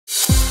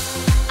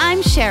I'm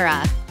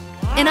Sherra.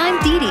 And I'm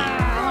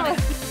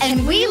DeDe.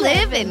 And we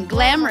live in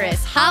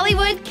glamorous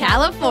Hollywood,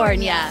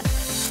 California.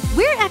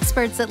 We're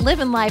experts at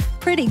living life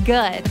pretty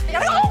good.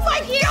 Oh my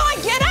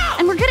God, get out!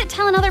 And we're good at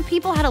telling other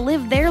people how to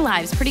live their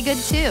lives pretty good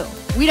too.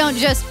 We don't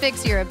just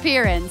fix your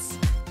appearance.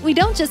 We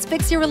don't just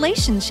fix your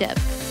relationship.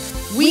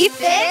 We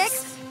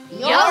fix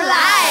your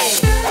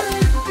life.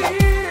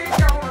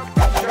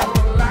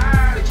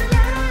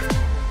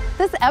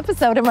 This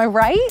episode, am I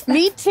right?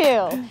 Me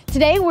too.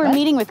 Today we're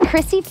meeting with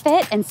Chrissie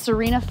and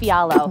Cyrina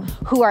Fiallo,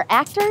 who are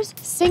actors,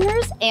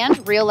 singers,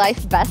 and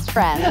real-life best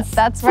friends.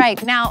 That's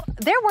right. Now,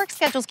 their work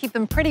schedules keep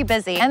them pretty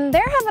busy, and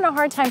they're having a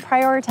hard time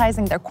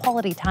prioritizing their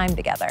quality time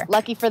together.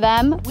 Lucky for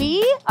them,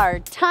 we are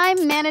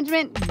time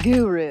management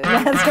gurus.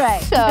 That's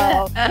right.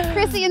 So,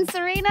 Chrissie and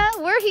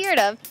Cyrina, we're here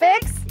to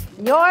fix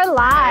your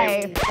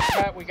life.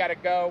 We gotta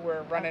go.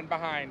 We're running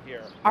behind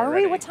here. Are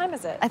we? What time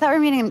is it? I thought we were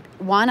meeting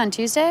at 1 on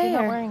Tuesday. You're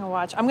not or? wearing a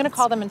watch. I'm gonna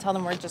call them and tell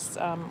them we're just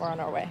we're on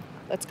our way.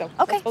 Let's go.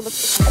 Okay.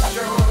 Let's go.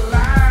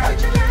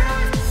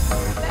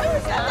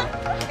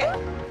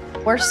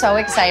 We're so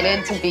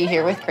excited to be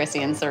here with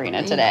Chrissie and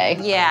Cyrina today.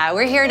 Yeah,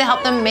 we're here to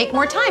help them make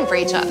more time for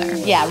each other.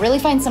 Yeah, really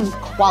find some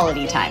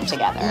quality time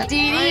together.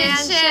 DeDe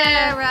and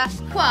Sherra,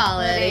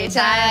 quality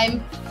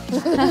time.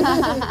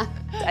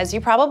 As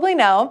you probably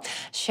know,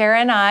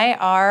 Sherra and I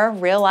are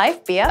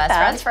real-life BFFs.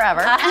 Best friends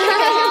forever. Best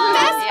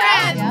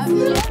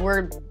friends.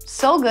 We're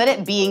so good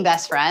at being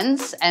best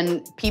friends,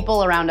 and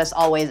people around us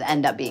always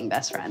end up being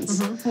best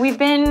friends. We've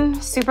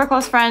been super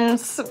close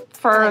friends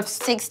for Like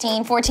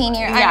 16, 14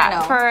 years, yeah, I don't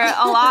know. for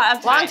a lot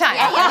of Long time.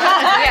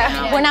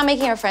 Yeah. We're not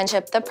making our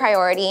friendship the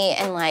priority,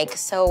 and like,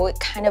 so it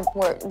kind of,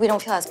 we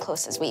don't feel as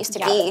close as we used to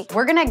be.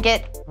 We're gonna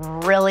get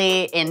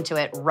really into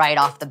it right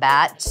off the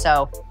bat,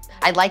 so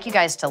I'd like you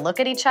guys to look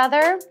at each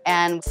other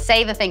and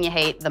say the thing you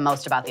hate the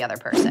most about the other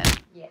person.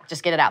 Yeah.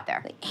 Just get it out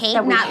there. Hate,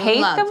 That we not hate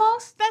love. the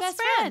most?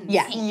 Best friends.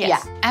 Yeah.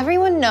 Yes. Yeah.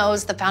 Everyone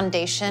knows the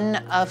foundation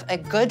of a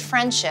good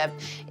friendship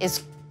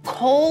is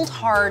cold,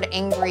 hard,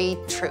 angry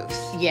truth.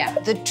 Yeah.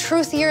 The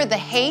truthier the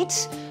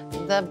hate,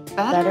 the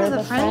better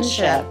the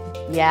friendship.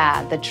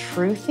 Yeah, the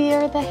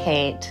truthier the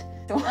hate.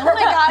 Oh my God,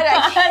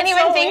 I can't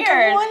even so think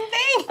weird. of one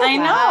thing. I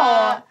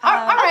know.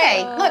 All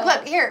right,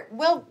 look, here,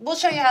 we'll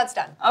show you how it's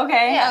done.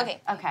 Okay. Yeah, okay.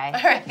 Okay.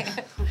 All right.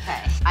 Okay.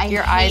 I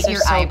Your hate eyes are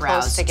your so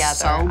eyebrows close together.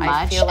 so much.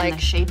 I feel like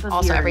and the shape of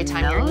also your every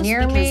time you're nose,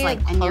 near because, me, like,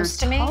 and and close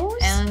to me, toes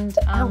and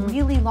are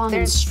really long and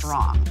there's-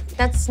 strong.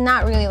 That's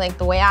not really like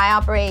the way I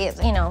operate,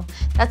 you know.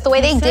 That's the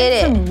way they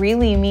did Some it.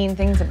 really mean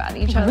things about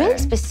each other. Really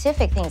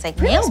specific things, like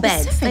nail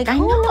beds. specific, Like, I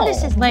who know.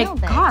 notices Like, nail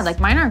beds? God, like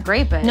mine aren't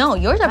great, but No,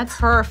 yours are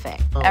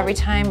perfect. Every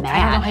time, I don't know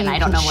how you and I can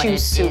don't know what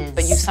choose it soup, is.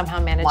 but you somehow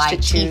manage Why to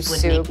choose teeth would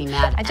soup. make me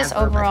mad I just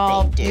ever, but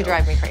overall, they do. you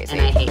drive me crazy.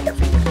 And I hate your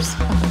fingers.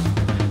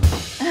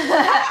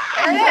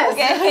 There it is.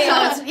 Okay. So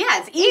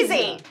it's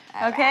easy.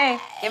 Okay.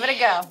 Give it a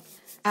go.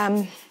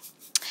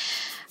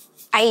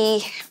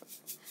 I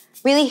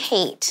really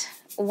hate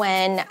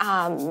when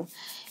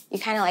you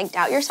kind of like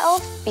doubt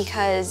yourself,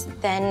 because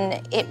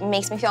then it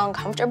makes me feel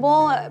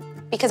uncomfortable,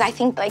 because I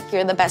think like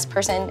you're the best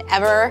person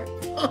ever.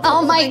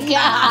 Oh my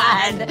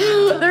God.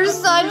 They're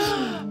such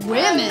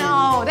women.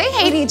 No, they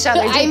hate each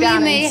other I deep mean,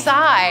 down they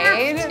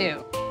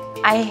inside.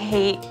 I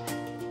hate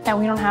that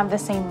we don't have the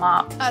same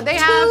mop. They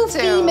have Two to.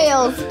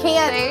 females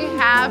can't They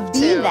have be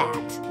to.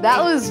 that.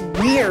 That was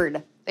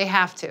weird. They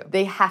have to.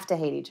 They have to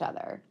hate each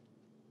other.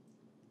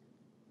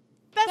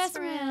 Best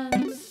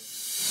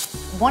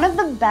friends. One of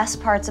the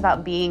best parts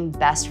about being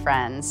best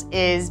friends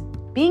is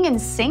being in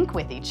sync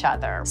with each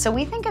other. So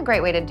we think a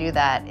great way to do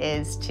that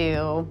is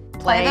to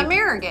Play the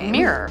mirror game.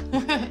 Mirror.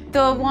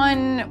 The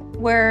one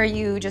where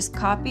you just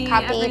copy Each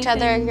other,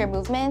 everything? your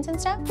movements and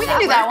stuff. We can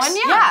do that one,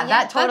 Yeah,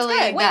 that totally.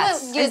 good.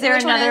 Yes. Is there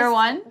another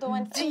one? The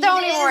one.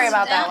 Don't even worry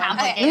about that one.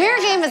 The mirror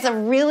game is a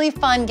really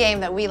fun game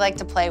that we like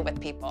to play with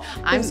people.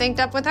 I'm synced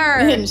up with her.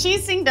 And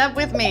she's synced up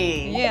with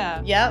me.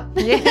 Yeah. Yep.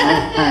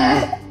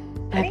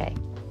 Okay.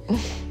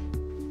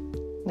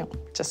 No,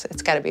 just,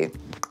 it's gotta be.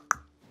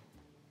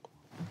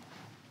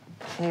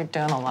 You're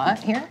doing a lot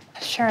here.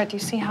 Sherra, do you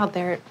see how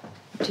they're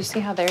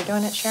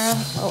doing it, Sherra?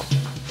 Oh.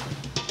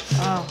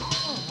 Oh.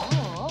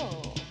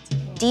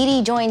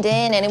 DeDe joined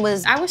in, and it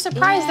was. I was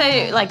surprised that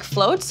it like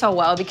flowed so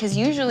well, because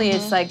usually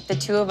it's like the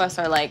two of us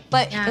are like,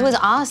 But it was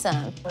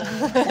awesome.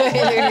 You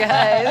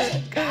guys.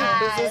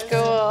 This is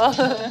cool.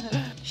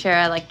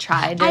 Sherra like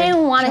tried. I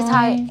didn't want to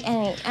talk join.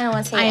 any. I don't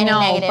want to say I any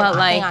know, negative but,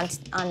 thing like-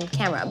 on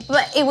camera,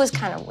 but it was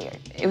kind of weird.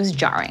 It was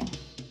jarring.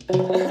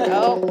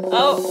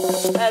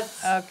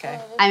 That's okay.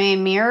 I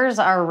mean, mirrors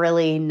are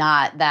really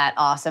not that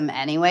awesome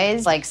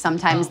anyways. Like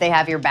sometimes they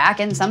have your back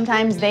and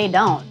sometimes they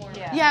don't.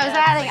 Yeah,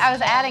 I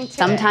was adding to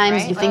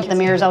Sometimes you think the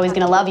mirror's always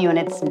gonna love you and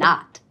it's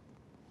not.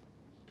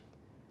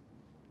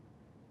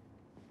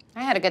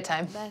 I had a good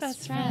time.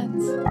 Best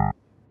friends.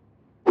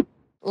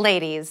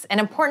 Ladies, an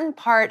important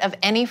part of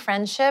any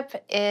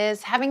friendship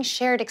is having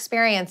shared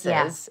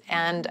experiences.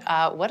 And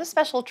what a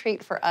special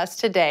treat for us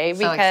today,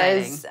 So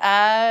because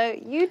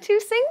you two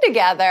sing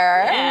together.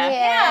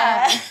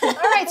 Yeah. All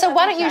right, so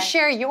why don't you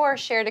share your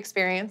shared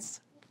experience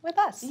with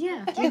us.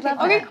 Yeah.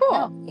 Okay,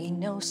 cool. Ain't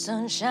no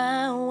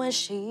sunshine when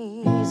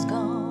she's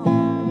gone.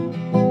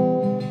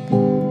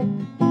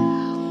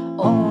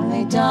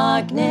 Only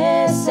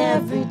darkness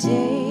every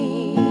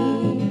day.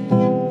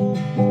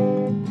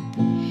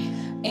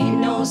 Ain't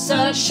no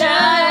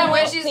sunshine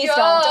when she's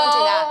gone. Don't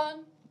do that.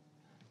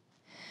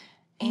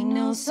 Ain't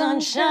no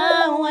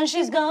sunshine when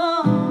she's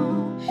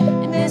gone.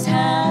 And this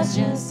house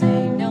just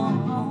ain't no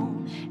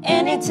home.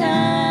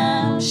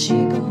 Anytime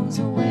she goes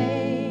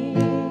away.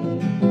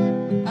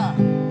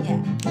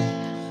 Yeah.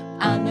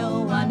 I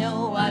know.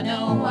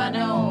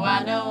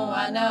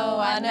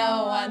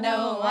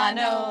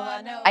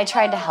 I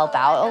tried to help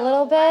out a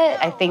little bit.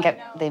 I think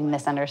they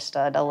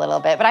misunderstood a little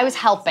bit, but I was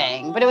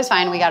helping. But it was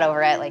fine. We got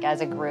over it, like,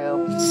 as a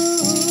group.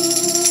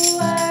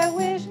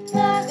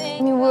 I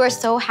mean, we were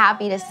so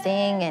happy to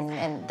sing,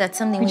 and that's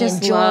something we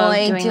just loved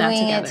enjoyed doing that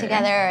it together.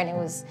 together, and it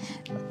was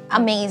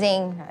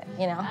amazing,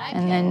 you know.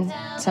 And then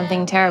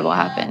something terrible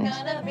happened.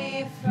 Gonna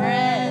be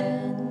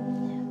friends.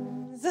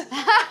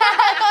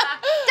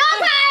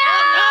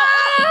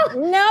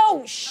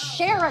 No,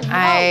 Sherra, no.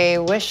 I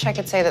wish I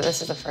could say that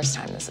this is the first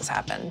time this has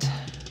happened.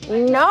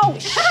 No,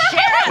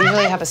 Sherra. We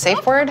usually have a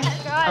safe word,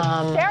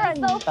 Sherra,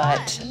 so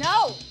but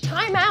no.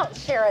 Time out,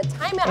 Sherra.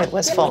 Time out. it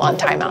was full on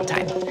timeout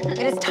time. It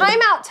is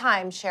timeout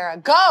time,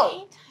 Sherra.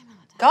 Go.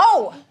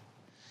 Go.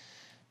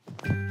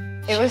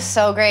 It was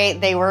so great.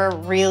 They were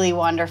really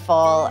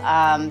wonderful.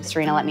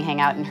 Cyrina let me hang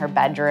out in her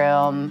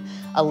bedroom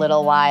a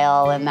little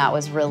while, and that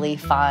was really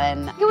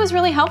fun. It was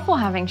really helpful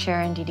having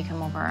Sherra and DeDe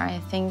come over. I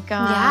think.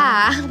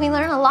 Yeah, we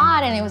learned a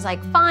lot, and it was like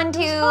fun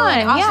too. fun,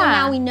 and also yeah.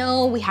 now we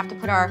know we have to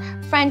put our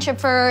friendship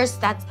first.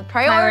 That's the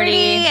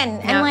priority,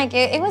 and Yeah. like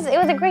it was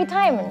a great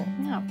time. And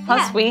Yeah.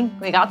 Plus, we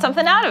got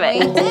something out of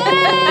it.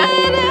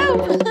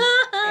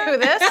 Who,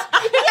 this?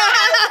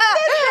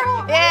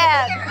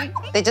 Yeah.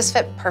 They just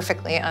fit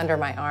perfectly under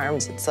my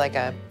arms. It's like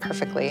a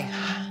perfectly,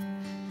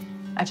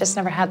 I've just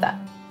never had that.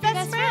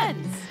 Best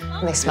friends.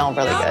 And they smell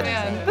really good.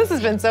 This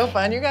has been so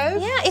fun, you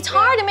guys. yeah, it's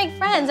hard to make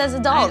friends as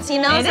adults, you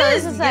know. It so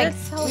is. this is like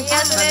It's so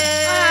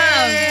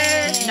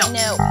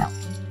No.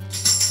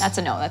 That's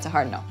a no. That's a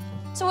hard no.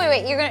 So wait,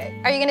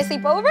 are you gonna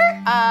sleep over?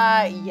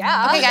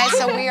 Yeah. Okay, guys,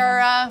 so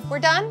we're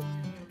done.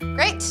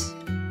 Great.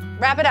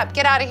 Wrap it up.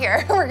 Get out of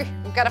here.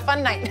 We've got a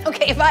fun night.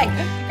 Okay, bye.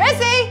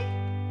 Chrissie,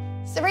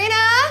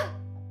 Cyrina,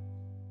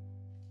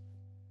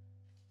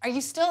 are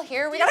you still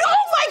here? We gotta. Oh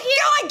my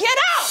God, get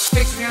out!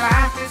 Fixing your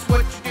life is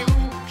what you do.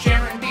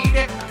 Sherra and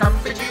DeDe,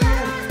 comfort you.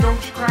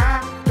 Don't you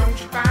cry, don't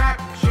you fight.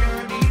 Sherra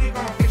and DeDe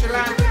gonna fix your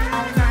life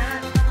all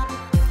night.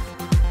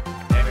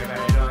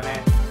 Everybody doing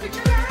that. Fix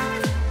your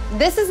life.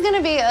 This is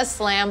gonna be a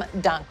slam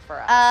dunk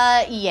for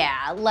us.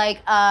 Yeah, like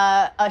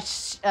a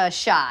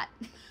shot.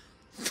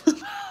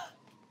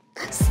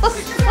 So